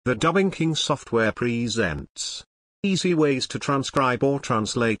The Dubbing King software presents easy ways to transcribe or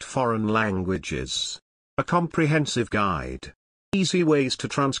translate foreign languages. A comprehensive guide. Easy ways to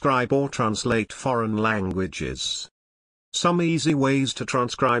transcribe or translate foreign languages. Some easy ways to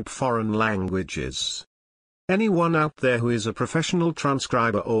transcribe foreign languages. Anyone out there who is a professional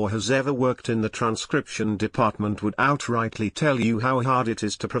transcriber or has ever worked in the transcription department would outrightly tell you how hard it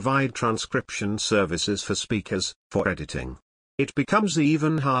is to provide transcription services for speakers, for editing. It becomes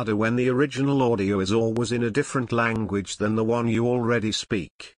even harder when the original audio is always in a different language than the one you already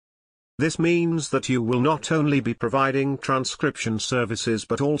speak. This means that you will not only be providing transcription services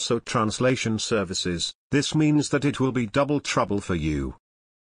but also translation services. This means that it will be double trouble for you.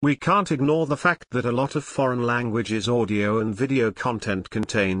 We can't ignore the fact that a lot of foreign languages audio and video content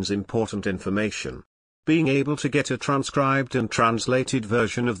contains important information. Being able to get a transcribed and translated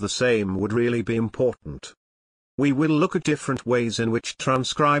version of the same would really be important. We will look at different ways in which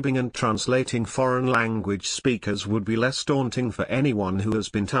transcribing and translating foreign language speakers would be less daunting for anyone who has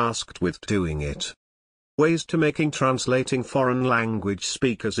been tasked with doing it. Ways to making translating foreign language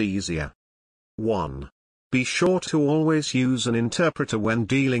speakers easier. 1. Be sure to always use an interpreter when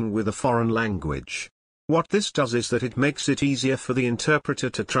dealing with a foreign language. What this does is that it makes it easier for the interpreter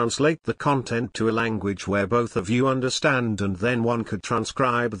to translate the content to a language where both of you understand, and then one could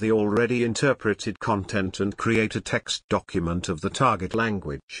transcribe the already interpreted content and create a text document of the target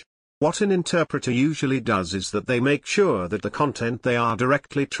language. What an interpreter usually does is that they make sure that the content they are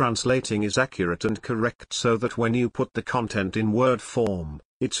directly translating is accurate and correct, so that when you put the content in Word form,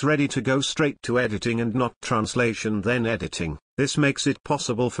 it's ready to go straight to editing and not translation then editing. This makes it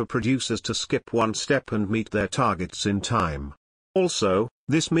possible for producers to skip one step and meet their targets in time. Also,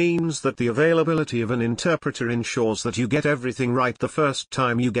 this means that the availability of an interpreter ensures that you get everything right the first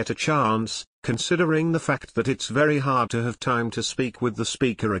time you get a chance, considering the fact that it's very hard to have time to speak with the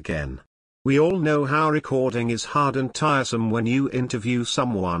speaker again. We all know how recording is hard and tiresome when you interview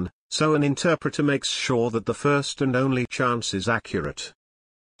someone, so an interpreter makes sure that the first and only chance is accurate.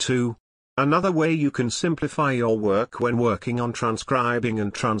 2. Another way you can simplify your work when working on transcribing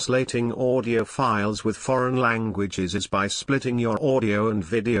and translating audio files with foreign languages is by splitting your audio and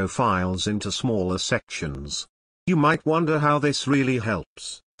video files into smaller sections. You might wonder how this really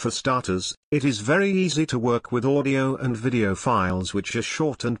helps. For starters, it is very easy to work with audio and video files which are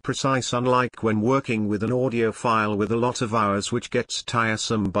short and precise, unlike when working with an audio file with a lot of hours, which gets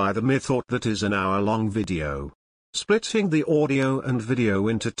tiresome by the mere thought that is an hour-long video. Splitting the audio and video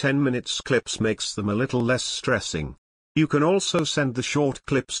into 10 minutes clips makes them a little less stressing. You can also send the short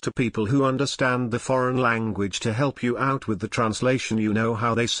clips to people who understand the foreign language to help you out with the translation. You know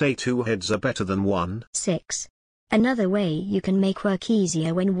how they say 2 heads are better than 1. 6. Another way you can make work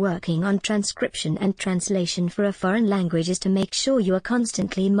easier when working on transcription and translation for a foreign language is to make sure you are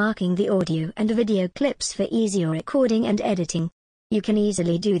constantly marking the audio and video clips for easier recording and editing. You can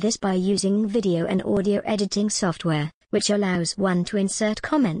easily do this by using video and audio editing software, which allows one to insert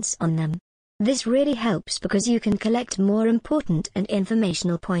comments on them. This really helps because you can collect more important and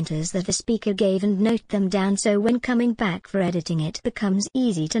informational pointers that the speaker gave and note them down, so when coming back for editing it becomes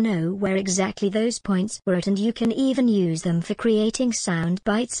easy to know where exactly those points were at, and you can even use them for creating sound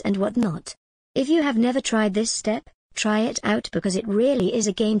bites and whatnot. If you have never tried this step, try it out, because it really is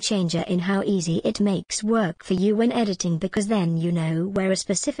a game changer in how easy it makes work for you when editing, because then you know where a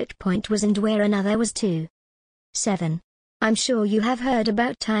specific point was and where another was too. 7. I'm sure you have heard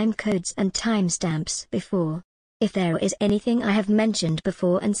about time codes and timestamps before. If there is anything I have mentioned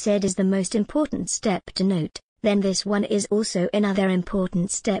before and said is the most important step to note, then this one is also another important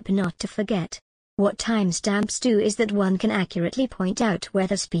step not to forget. What timestamps do is that one can accurately point out where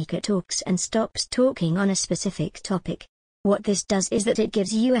the speaker talks and stops talking on a specific topic. What this does is that it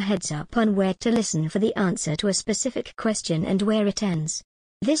gives you a heads up on where to listen for the answer to a specific question and where it ends.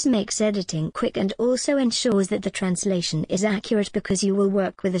 This makes editing quick and also ensures that the translation is accurate, because you will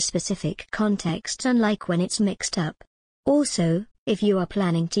work with a specific context, unlike when it's mixed up. Also, if you are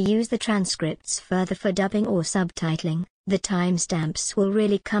planning to use the transcripts further for dubbing or subtitling, the timestamps will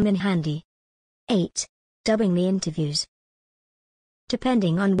really come in handy. 8. Dubbing the interviews.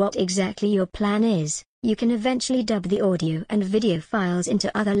 Depending on what exactly your plan is, you can eventually dub the audio and video files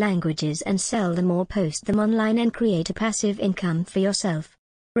into other languages and sell them or post them online and create a passive income for yourself.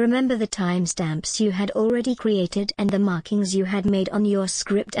 Remember the timestamps you had already created and the markings you had made on your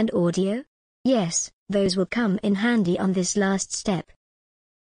script and audio? Yes, those will come in handy on this last step.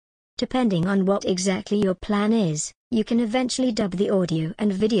 Depending on what exactly your plan is, you can eventually dub the audio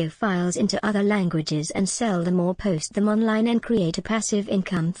and video files into other languages and sell them or post them online and create a passive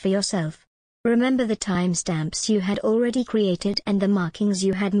income for yourself. Remember the timestamps you had already created and the markings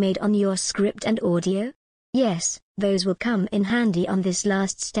you had made on your script and audio? Yes, those will come in handy on this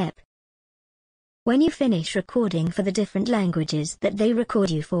last step. When you finish recording for the different languages that they record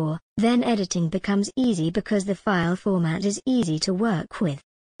you for, then editing becomes easy because the file format is easy to work with.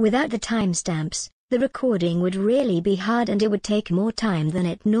 Without the timestamps, the recording would really be hard and it would take more time than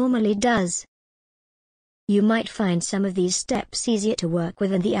it normally does. You might find some of these steps easier to work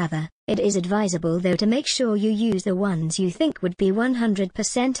with than the other. It is advisable though to make sure you use the ones you think would be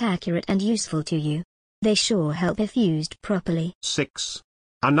 100% accurate and useful to you. They sure help if used properly. 6.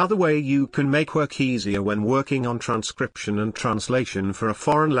 Another way you can make work easier when working on transcription and translation for a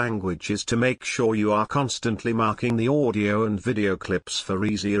foreign language is to make sure you are constantly marking the audio and video clips for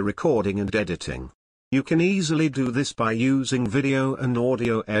easier recording and editing. You can easily do this by using video and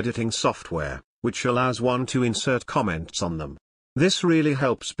audio editing software, which allows one to insert comments on them. This really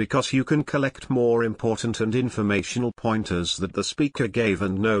helps because you can collect more important and informational pointers that the speaker gave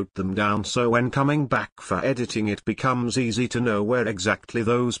and note them down, so when coming back for editing it becomes easy to know where exactly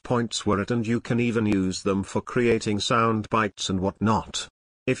those points were at, and you can even use them for creating sound bites and whatnot.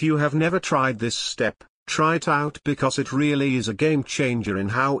 If you have never tried this step, try it out because it really is a game changer in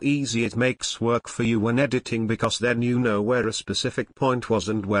how easy it makes work for you when editing, because then you know where a specific point was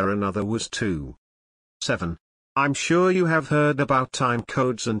and where another was too. 7. I'm sure you have heard about time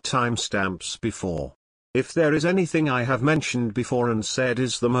codes and timestamps before. If there is anything I have mentioned before and said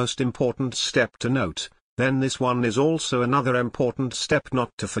is the most important step to note, then this one is also another important step not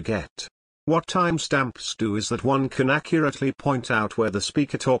to forget. What timestamps do is that one can accurately point out where the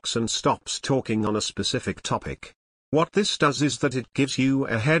speaker talks and stops talking on a specific topic. What this does is that it gives you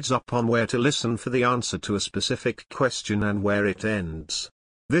a heads up on where to listen for the answer to a specific question and where it ends.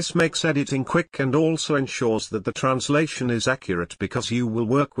 This makes editing quick and also ensures that the translation is accurate because you will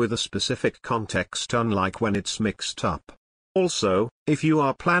work with a specific context, unlike when it's mixed up. Also, if you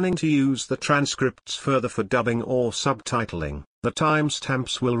are planning to use the transcripts further for dubbing or subtitling, the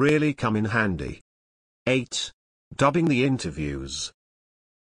timestamps will really come in handy. 8. Dubbing the interviews.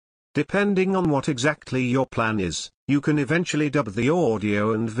 Depending on what exactly your plan is, you can eventually dub the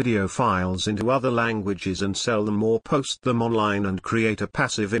audio and video files into other languages and sell them or post them online and create a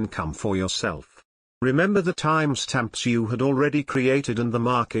passive income for yourself. Remember the timestamps you had already created and the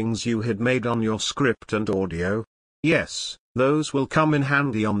markings you had made on your script and audio? Yes, those will come in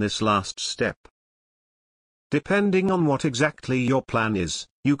handy on this last step. Depending on what exactly your plan is,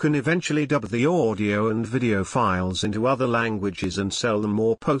 you can eventually dub the audio and video files into other languages and sell them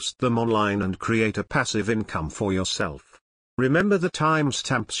or post them online and create a passive income for yourself. Remember the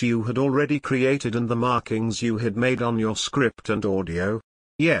timestamps you had already created and the markings you had made on your script and audio?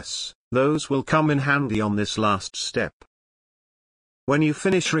 Yes, those will come in handy on this last step. When you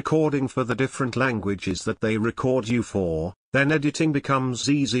finish recording for the different languages that they record you for, then editing becomes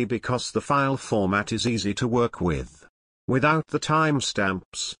easy because the file format is easy to work with. Without the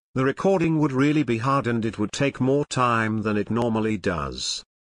timestamps, the recording would really be hard and it would take more time than it normally does.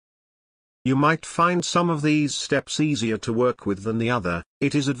 You might find some of these steps easier to work with than the other.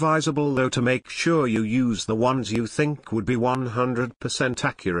 It is advisable though to make sure you use the ones you think would be 100%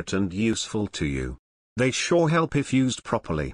 accurate and useful to you. They sure help if used properly.